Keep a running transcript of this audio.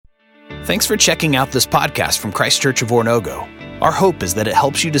Thanks for checking out this podcast from Christ Church of Oronogo. Our hope is that it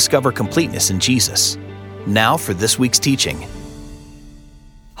helps you discover completeness in Jesus. Now for this week's teaching.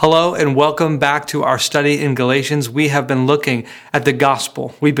 Hello and welcome back to our study in Galatians. We have been looking at the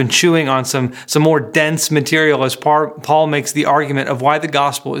gospel. We've been chewing on some more dense material as Paul makes the argument of why the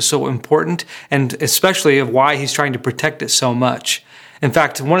gospel is so important and especially of why he's trying to protect it so much. In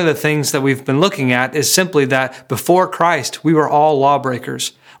fact, one of the things that we've been looking at is simply that before Christ, we were all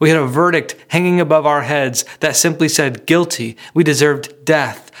lawbreakers. We had a verdict hanging above our heads that simply said guilty. We deserved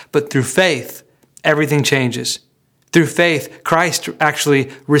death. But through faith, everything changes. Through faith, Christ actually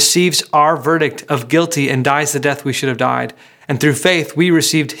receives our verdict of guilty and dies the death we should have died. And through faith, we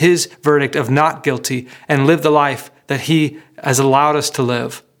received his verdict of not guilty and lived the life that he has allowed us to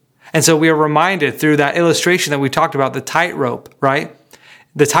live. And so we are reminded through that illustration that we talked about, the tightrope, right?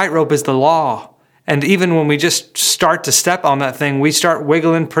 The tightrope is the law. And even when we just start to step on that thing, we start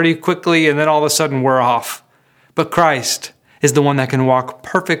wiggling pretty quickly and then all of a sudden we're off. But Christ is the one that can walk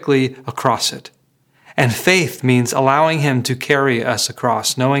perfectly across it. And faith means allowing him to carry us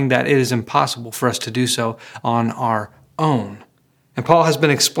across, knowing that it is impossible for us to do so on our own. And Paul has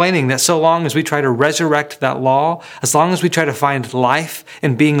been explaining that so long as we try to resurrect that law, as long as we try to find life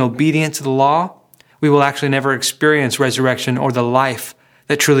in being obedient to the law, we will actually never experience resurrection or the life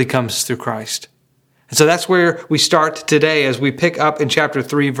that truly comes through Christ. And so that's where we start today as we pick up in chapter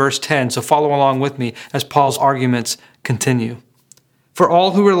 3, verse 10. So follow along with me as Paul's arguments continue. For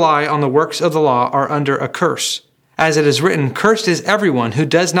all who rely on the works of the law are under a curse. As it is written, cursed is everyone who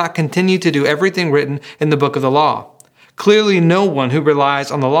does not continue to do everything written in the book of the law. Clearly, no one who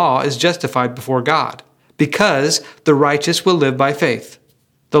relies on the law is justified before God, because the righteous will live by faith.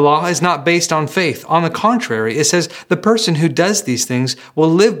 The law is not based on faith. On the contrary, it says the person who does these things will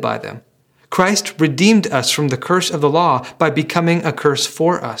live by them. Christ redeemed us from the curse of the law by becoming a curse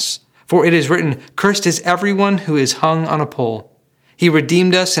for us. For it is written, cursed is everyone who is hung on a pole. He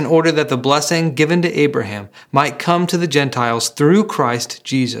redeemed us in order that the blessing given to Abraham might come to the Gentiles through Christ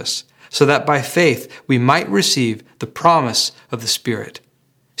Jesus, so that by faith we might receive the promise of the Spirit.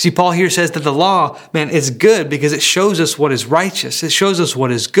 See, Paul here says that the law, is good because it shows us what is righteous. It shows us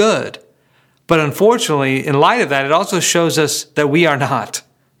what is good. But unfortunately, in light of that, it also shows us that we are not.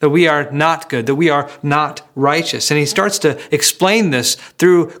 That we are not good, that we are not righteous. And he starts to explain this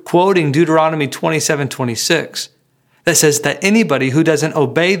through quoting Deuteronomy 27:26, that says that anybody who doesn't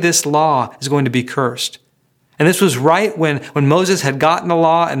obey this law is going to be cursed. And this was right when Moses had gotten the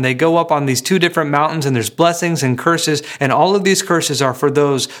law and they go up on these two different mountains and there's blessings and curses, and all of these curses are for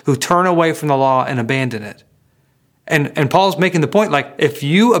those who turn away from the law and abandon it. And Paul's making the point, like, if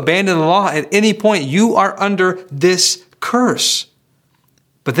you abandon the law at any point, you are under this curse.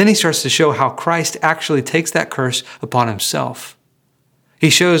 But then he starts to show how Christ actually takes that curse upon himself. He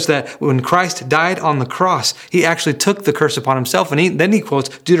shows that when Christ died on the cross, he actually took the curse upon himself. And then he quotes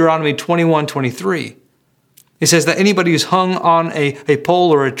Deuteronomy 21:23. He says that anybody who's hung on a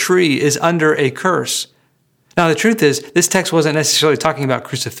pole or a tree is under a curse. Now, the truth is, this text wasn't necessarily talking about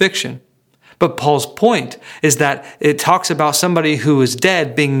crucifixion. But Paul's point is that it talks about somebody who is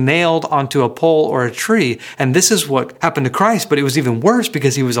dead being nailed onto a pole or a tree. And this is what happened to Christ, but it was even worse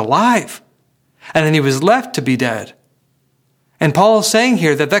because he was alive. And then he was left to be dead. And Paul is saying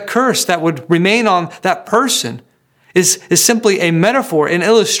here that that curse that would remain on that person is simply a metaphor, an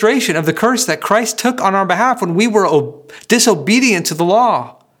illustration of the curse that Christ took on our behalf when we were disobedient to the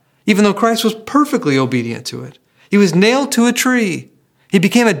law, even though Christ was perfectly obedient to it. He was nailed to a tree. He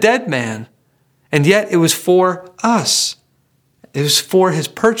became a dead man. And yet it was for us. It was for his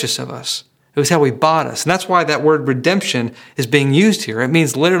purchase of us. It was how he bought us. And that's why that word redemption is being used here. It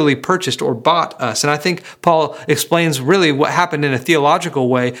means literally purchased or bought us. And I think Paul explains really what happened in a theological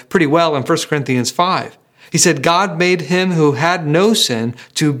way pretty well in 1 Corinthians 5. He said, God made him who had no sin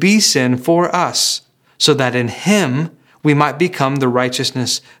to be sin for us, so that in him we might become the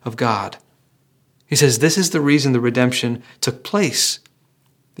righteousness of God. He says this is the reason the redemption took place.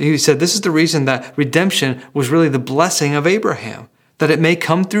 He said this is the reason that redemption was really the blessing of Abraham, that it may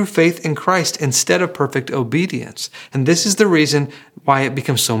come through faith in Christ instead of perfect obedience. And this is the reason why it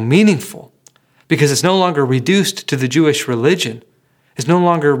becomes so meaningful, because it's no longer reduced to the Jewish religion. It's no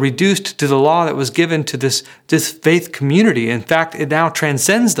longer reduced to the law that was given to this faith community. In fact, it now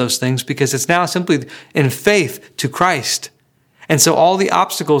transcends those things because it's now simply in faith to Christ. And so all the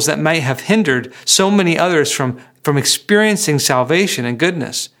obstacles that may have hindered so many others from experiencing salvation and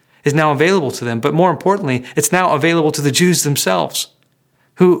goodness is now available to them. But more importantly, it's now available to the Jews themselves,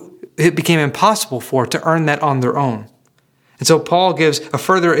 who it became impossible for to earn that on their own. And so Paul gives a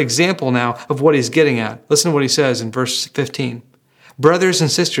further example now of what he's getting at. Listen to what he says in verse 15. Brothers and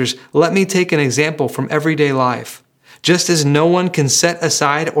sisters, let me take an example from everyday life. Just as no one can set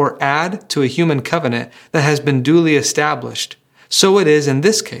aside or add to a human covenant that has been duly established, so it is in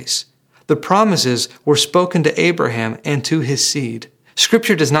this case. The promises were spoken to Abraham and to his seed.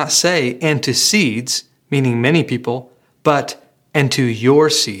 Scripture does not say, and to seeds, meaning many people, but, and to your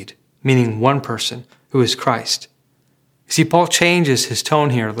seed, meaning one person, who is Christ. You see, Paul changes his tone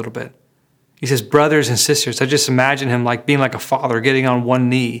here a little bit. He says, brothers and sisters. I just imagine him like being like a father getting on one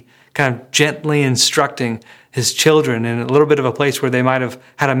knee, kind of gently instructing his children in a little bit of a place where they might have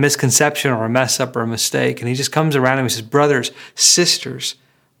had a misconception or a mess up or a mistake. And he just comes around and he says, brothers, sisters.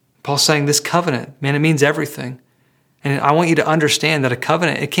 Paul's saying this covenant, man, it means everything. And I want you to understand that a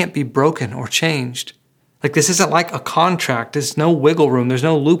covenant, it can't be broken or changed. Like this isn't like a contract. There's no wiggle room. There's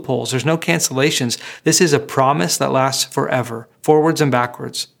no loopholes. There's no cancellations. This is a promise that lasts forever, forwards and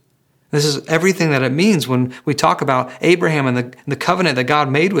backwards. This is everything that it means when we talk about Abraham and the covenant that God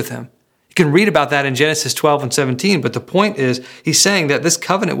made with him. You can read about that in Genesis 12 and 17, but the point is he's saying that this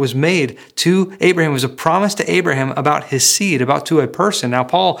covenant was made to Abraham. It was a promise to Abraham about his seed, about to a person. Now,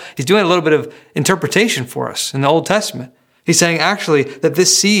 Paul, he's doing a little bit of interpretation for us in the Old Testament. He's saying actually that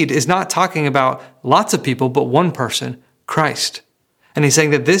this seed is not talking about lots of people, but one person, Christ. And he's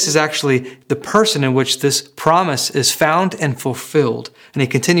saying that this is actually the person in which this promise is found and fulfilled. And he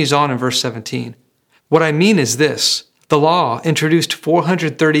continues on in verse 17. What I mean is this. The law, introduced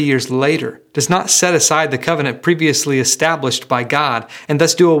 430 years later, does not set aside the covenant previously established by God and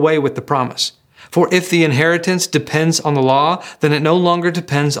thus do away with the promise. For if the inheritance depends on the law, then it no longer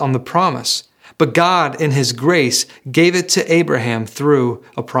depends on the promise. But God, in his grace, gave it to Abraham through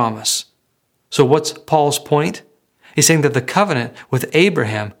a promise. So what's Paul's point? He's saying that the covenant with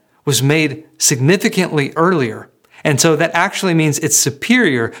Abraham was made significantly earlier. And so that actually means it's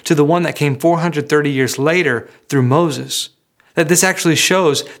superior to the one that came 430 years later through Moses. That this actually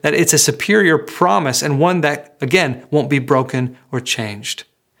shows that it's a superior promise and one that, again, won't be broken or changed.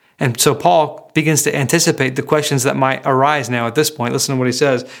 And so Paul begins to anticipate the questions that might arise now at this point. Listen to what he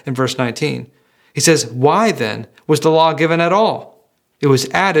says in verse 19. He says, why then was the law given at all? It was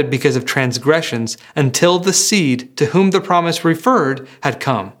added because of transgressions until the seed to whom the promise referred had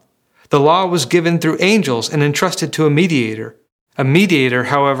come. The law was given through angels and entrusted to a mediator. A mediator,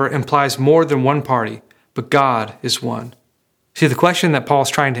 however, implies more than one party, but God is one. See, the question that Paul's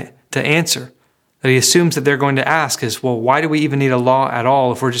trying to answer, that he assumes that they're going to ask is, well, why do we even need a law at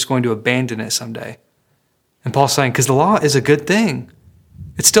all if we're just going to abandon it someday? And Paul's saying, because the law is a good thing.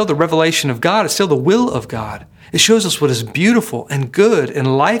 It's still the revelation of God. It's still the will of God. It shows us what is beautiful and good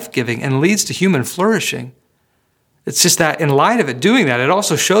and life-giving and leads to human flourishing. It's just that in light of it doing that, it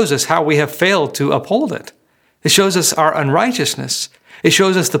also shows us how we have failed to uphold it. It shows us our unrighteousness. It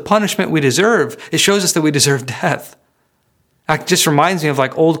shows us the punishment we deserve. It shows us that we deserve death. It just reminds me of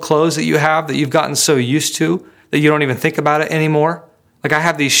like old clothes that you have that you've gotten so used to that you don't even think about it anymore. Like I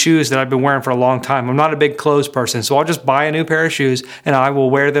have these shoes that I've been wearing for a long time. I'm not a big clothes person, so I'll just buy a new pair of shoes and I will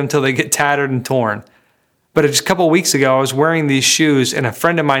wear them till they get tattered and torn. But just a couple of weeks ago, I was wearing these shoes and a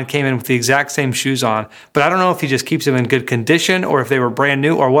friend of mine came in with the exact same shoes on. But I don't know if he just keeps them in good condition or if they were brand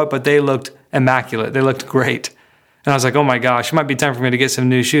new or what, but they looked immaculate. They looked great. And I was like, oh my gosh, it might be time for me to get some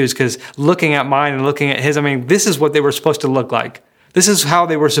new shoes because looking at mine and looking at his, I mean, this is what they were supposed to look like. This is how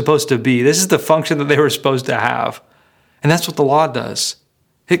they were supposed to be. This is the function that they were supposed to have. And that's what the law does.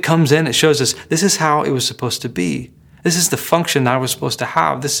 It comes in, it shows us this is how it was supposed to be. This is the function that I was supposed to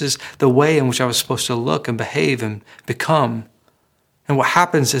have. This is the way in which I was supposed to look and behave and become. And what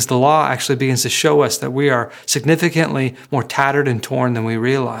happens is the law actually begins to show us that we are significantly more tattered and torn than we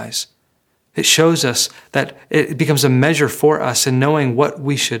realize. It shows us that it becomes a measure for us in knowing what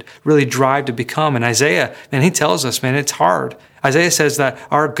we should really drive to become. And Isaiah, man, he tells us, man, it's hard. Isaiah says that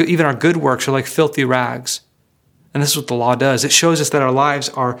even our good works are like filthy rags. And this is what the law does. It shows us that our lives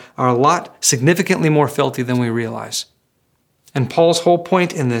are a lot significantly more filthy than we realize. And Paul's whole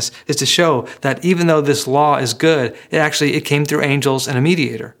point in this is to show that even though this law is good, it came through angels and a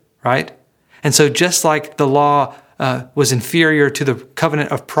mediator, right? And so just like the law was inferior to the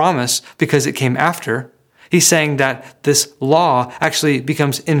covenant of promise because it came after, he's saying that this law actually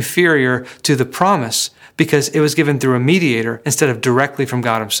becomes inferior to the promise because it was given through a mediator instead of directly from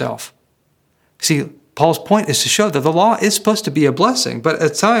God himself. See, Paul's point is to show that the law is supposed to be a blessing, but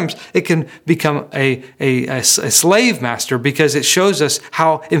at times it can become a slave master because it shows us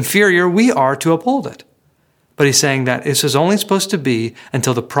how inferior we are to uphold it. But he's saying that this was only supposed to be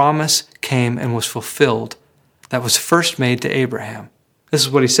until the promise came and was fulfilled that was first made to Abraham. This is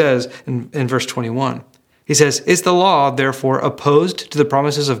what he says in verse 21. He says, is the law therefore opposed to the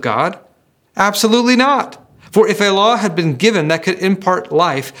promises of God? Absolutely not. For if a law had been given that could impart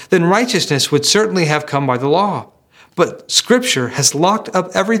life, then righteousness would certainly have come by the law. But Scripture has locked up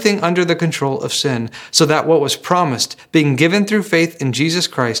everything under the control of sin, so that what was promised, being given through faith in Jesus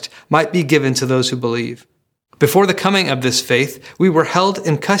Christ, might be given to those who believe. Before the coming of this faith, we were held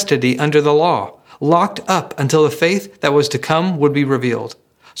in custody under the law, locked up until the faith that was to come would be revealed.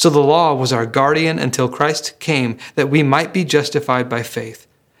 So the law was our guardian until Christ came, that we might be justified by faith.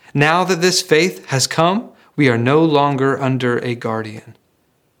 Now that this faith has come, we are no longer under a guardian.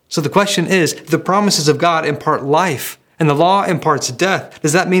 So the question is, if the promises of God impart life and the law imparts death,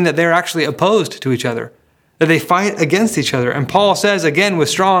 does that mean that they're actually opposed to each other? That they fight against each other? And Paul says again with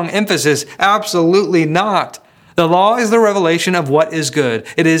strong emphasis, absolutely not. The law is the revelation of what is good.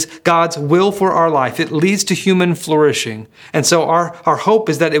 It is God's will for our life. It leads to human flourishing. And so our hope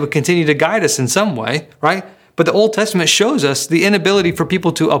is that it would continue to guide us in some way, right? But the Old Testament shows us the inability for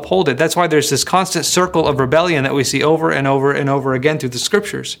people to uphold it. That's why there's this constant circle of rebellion that we see over and over and over again through the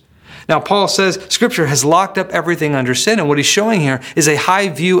Scriptures. Now, Paul says Scripture has locked up everything under sin, and what he's showing here is a high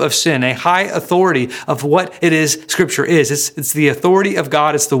view of sin, a high authority of what it is Scripture is. It's the authority of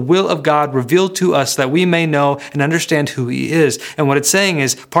God. It's the will of God revealed to us that we may know and understand who He is. And what it's saying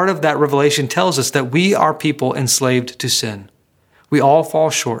is part of that revelation tells us that we are people enslaved to sin. We all fall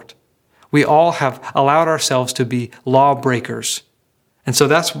short. We all have allowed ourselves to be lawbreakers. And so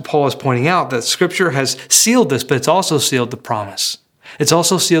that's what Paul is pointing out, that Scripture has sealed this, but it's also sealed the promise. It's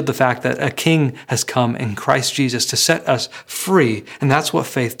also sealed the fact that a king has come in Christ Jesus to set us free, and that's what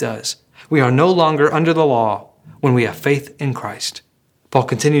faith does. We are no longer under the law when we have faith in Christ. Paul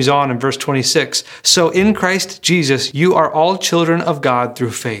continues on in verse 26, "So in Christ Jesus you are all children of God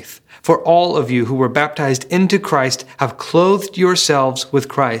through faith. For all of you who were baptized into Christ have clothed yourselves with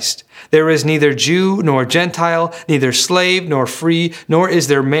Christ. There is neither Jew nor Gentile, neither slave nor free, nor is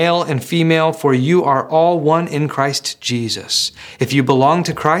there male and female, for you are all one in Christ Jesus. If you belong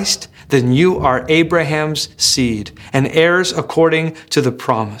to Christ, then you are Abraham's seed and heirs according to the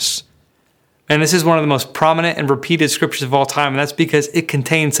promise." And this is one of the most prominent and repeated scriptures of all time, and that's because it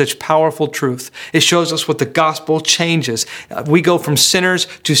contains such powerful truth. It shows us what the gospel changes. We go from sinners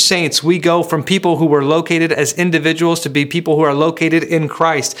to saints. We go from people who were located as individuals to be people who are located in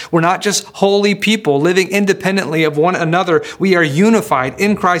Christ. We're not just holy people living independently of one another. We are unified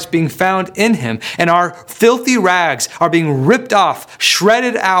in Christ, being found in Him. And our filthy rags are being ripped off,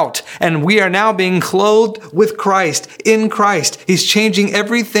 shredded out, and we are now being clothed with Christ, in Christ. He's changing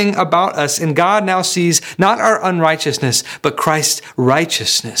everything about us, and God now sees not our unrighteousness, but Christ's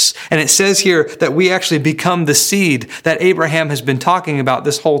righteousness. And it says here that we actually become the seed that Abraham has been talking about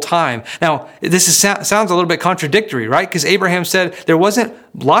this whole time. Now, sounds a little bit contradictory, right? Because Abraham said there wasn't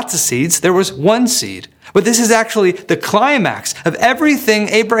lots of seeds, there was one seed. But this is actually the climax of everything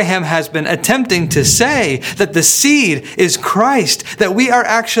Abraham has been attempting to say, that the seed is Christ, that we are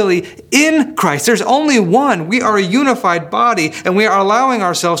actually in Christ. There's only one. We are a unified body, and we are allowing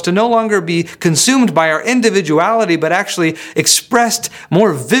ourselves to no longer be consumed by our individuality, but actually expressed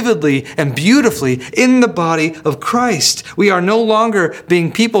more vividly and beautifully in the body of Christ. We are no longer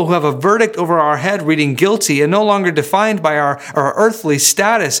being people who have a verdict over our head reading guilty, and no longer defined by our earthly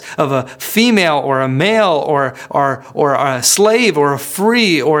status of a female or a male or a slave or a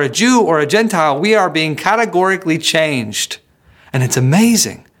free or a Jew or a Gentile. We are being categorically changed. And it's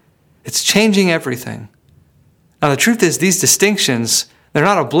amazing. It's changing everything. Now, the truth is, these distinctions, they're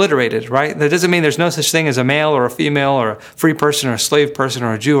not obliterated, right? That doesn't mean there's no such thing as a male or a female or a free person or a slave person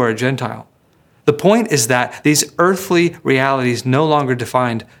or a Jew or a Gentile. The point is that these earthly realities no longer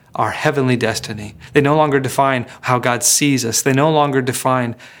define our heavenly destiny. They no longer define how God sees us. They no longer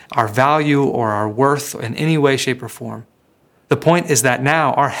define our value or our worth in any way, shape, or form. The point is that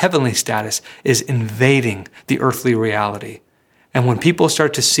now our heavenly status is invading the earthly reality. And when people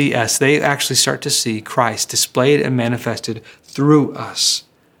start to see us, they actually start to see Christ displayed and manifested through us.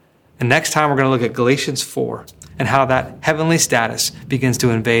 And next time we're going to look at Galatians 4 and how that heavenly status begins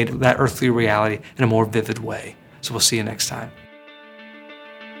to invade that earthly reality in a more vivid way. So we'll see you next time.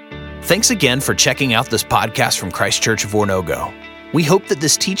 Thanks again for checking out this podcast from Christ Church of Oronogo. We hope that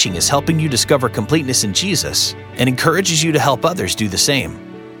this teaching is helping you discover completeness in Jesus and encourages you to help others do the same.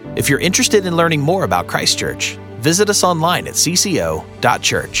 If you're interested in learning more about Christ Church, visit us online at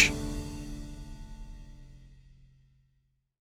cco.church.